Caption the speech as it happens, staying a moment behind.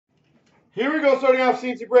Here we go, starting off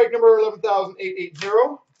CNC break number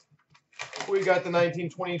 11,880. We got the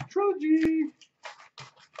 1920s Trilogy.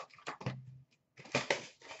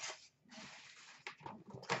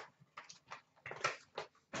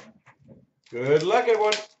 Good luck,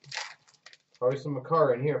 everyone. Probably some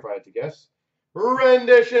Makar in here if I had to guess.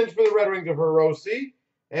 Renditions for the Red Wings of Hiroshi.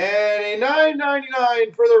 And a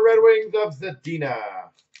 $9.99 for the Red Wings of Zadina.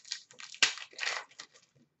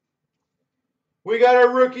 We got a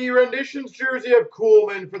rookie renditions jersey of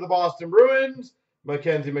Kuhlman for the Boston Bruins.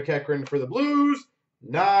 Mackenzie McEachran for the Blues.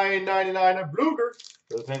 $9.99 of Bluger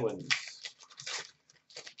for the Penguins.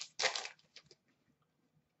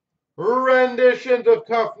 Renditions of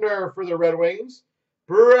Kuffner for the Red Wings.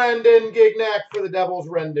 Brendan Gignac for the Devils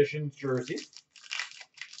renditions jersey.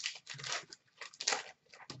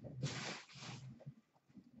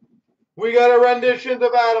 We got a renditions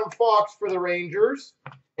of Adam Fox for the Rangers.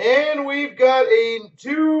 And we've got a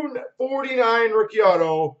 $2.49 rookie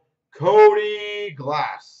auto, Cody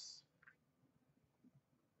Glass.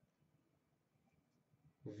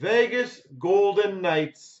 Vegas Golden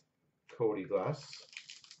Knights, Cody Glass.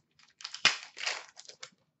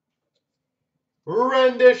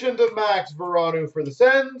 Renditions of Max Veronneau for the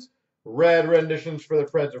Sens. Red renditions for the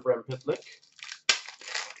Preds of Rem Pitlick.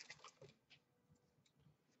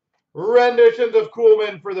 Renditions of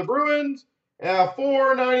Kuhlman for the Bruins.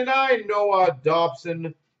 $4.99 Noah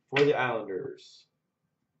Dobson for the Islanders.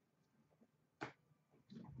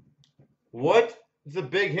 What the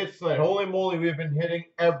big hits tonight? Holy moly, we've been hitting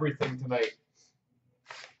everything tonight.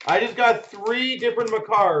 I just got 3 different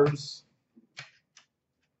Makars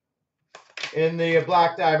in the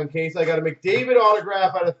Black Diamond case. I got a McDavid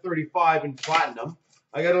autograph out of 35 in Platinum.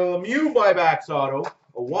 I got a Lemieux buybacks auto,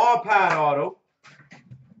 a Wapat auto.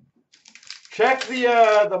 Check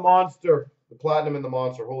the Monster. The Platinum and the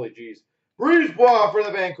Monster. Holy jeez. Brisebois for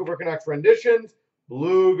the Vancouver Canucks renditions.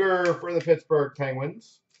 Bluger for the Pittsburgh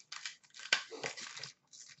Penguins.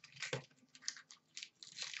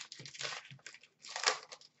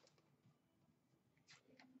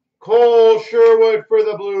 Cole Sherwood for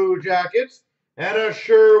the Blue Jackets. And a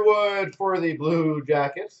Sherwood for the Blue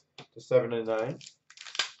Jackets to $7.99.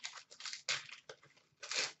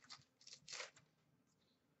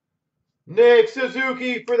 Nick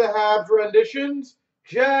Suzuki for the Habs renditions.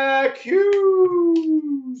 Jack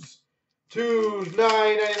Hughes to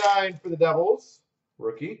 $9.99 for the Devils,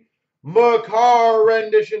 rookie. Makar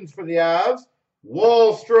renditions for the Avs.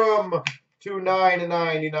 Wallstrom to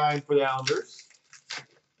 $9.99 for the Islanders.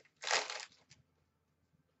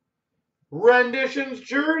 Renditions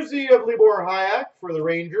jersey of Libor Hajek for the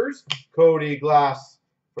Rangers. Cody Glass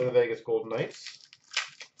for the Vegas Golden Knights.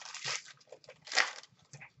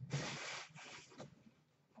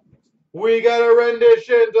 We got a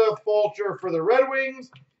rendition of Fulcher for the Red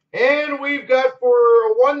Wings. And we've got for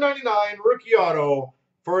a $1.99 rookie auto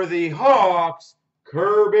for the Hawks,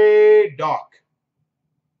 Kirby Dach.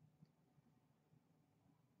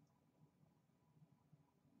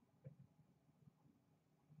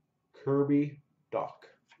 Kirby Dach.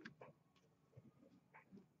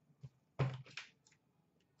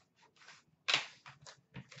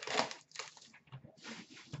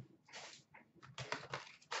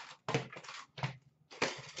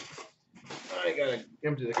 I gotta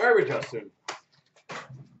empty the garbage house soon.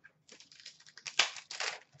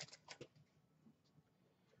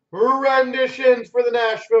 Renditions for the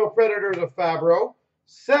Nashville Predators of Fabro.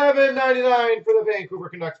 $7.99 for the Vancouver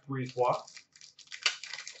Canucks Brisebois.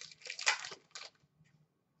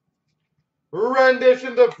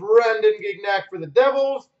 Renditions of Brendan Gignac for the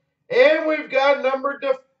Devils. And we've got number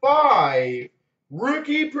to 5.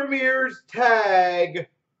 Rookie Premier's tag.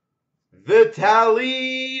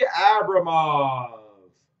 Vitaly Abramov.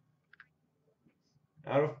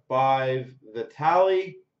 Out of 5,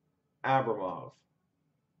 Vitaly Abramov.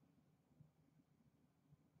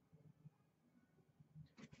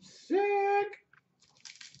 Sick.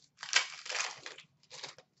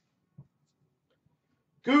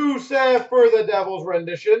 Gusev for the Devils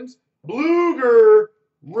renditions. Bluger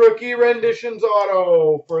rookie renditions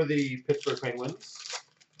auto for the Pittsburgh Penguins.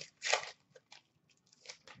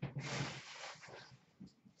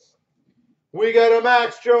 We got a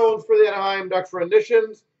Max Jones for the Anaheim Ducks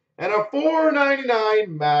renditions. And a $4.99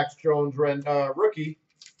 Max Jones rookie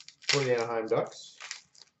for the Anaheim Ducks.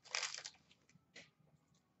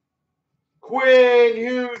 Quinn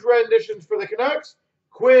Hughes renditions for the Canucks.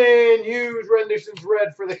 Quinn Hughes renditions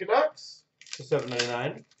red for the Canucks to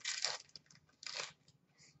 $7.99.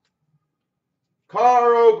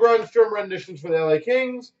 Caro Grunstrom renditions for the LA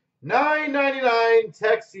Kings. $9.99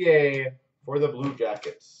 Texier for the Blue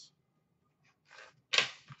Jackets.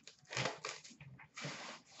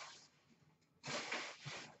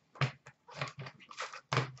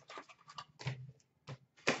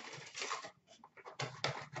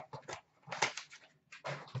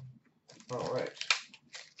 All right.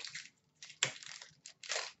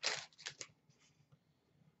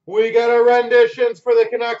 We got a renditions for the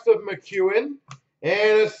Canucks of McEwen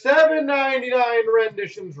and a $7.99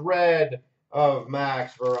 renditions red of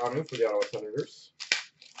Max Veranu for the Ottawa Senators.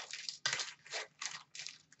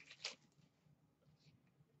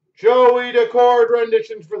 Joey Decord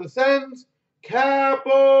renditions for the Sens.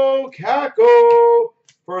 Capo Caco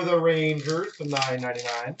for the Rangers to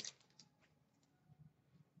 $9.99.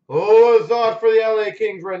 Lazat for the LA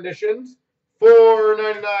Kings renditions.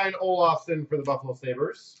 $4.99 Olofsson for the Buffalo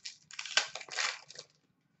Sabres.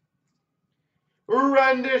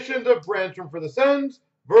 Renditions of Brantstrom for the Sens.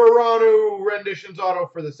 Veranu renditions auto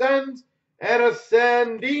for the Sens. And a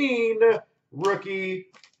Sandine rookie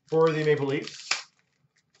for the Maple Leafs.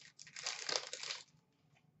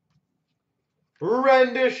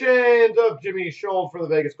 Renditions of Jimmy Scholl for the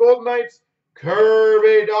Vegas Golden Knights.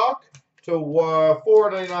 Kirby Doc to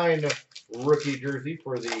 $4.99 rookie jersey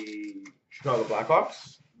for the Chicago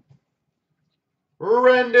Blackhawks.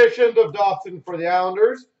 Renditions of Dobson for the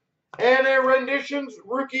Islanders. And a renditions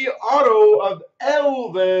rookie auto of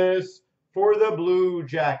Elvis for the Blue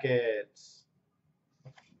Jackets.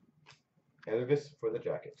 Elvis for the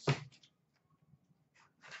Jackets.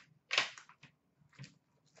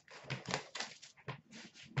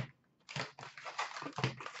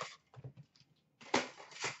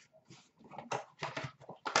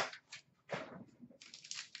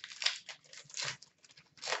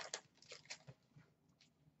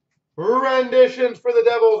 Renditions for the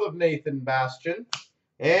Devils of Nathan Bastian.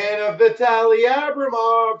 And a Vitaly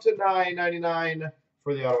Abramov to $9.99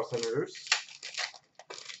 for the Ottawa Senators.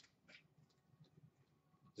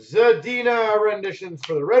 Zadina renditions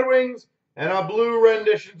for the Red Wings. And a blue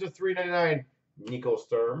rendition to $3.99 Nico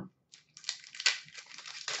Sturm.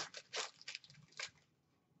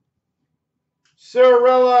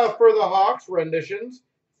 Cirella for the Hawks renditions.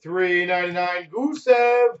 $3.99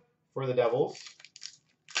 Gusev for the Devils.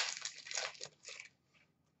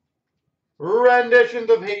 Renditions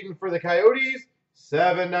of Hayton for the Coyotes.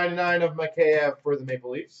 $7.99 of Mikheyev for the Maple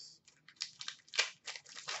Leafs.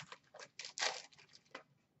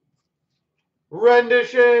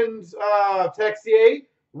 Renditions of Texier.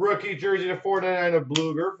 Rookie jersey to $4.99 of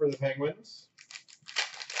Bluger for the Penguins.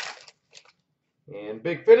 And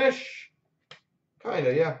big finish.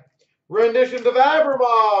 Kinda, yeah. Renditions of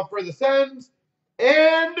Abramov for the Sens.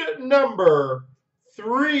 And number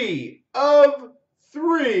 3 of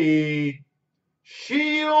 3.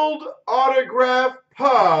 Shield autograph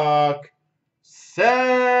puck,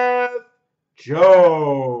 Seth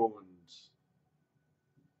Jones.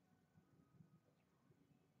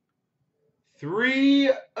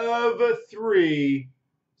 3 of 3,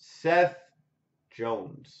 Seth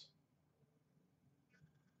Jones.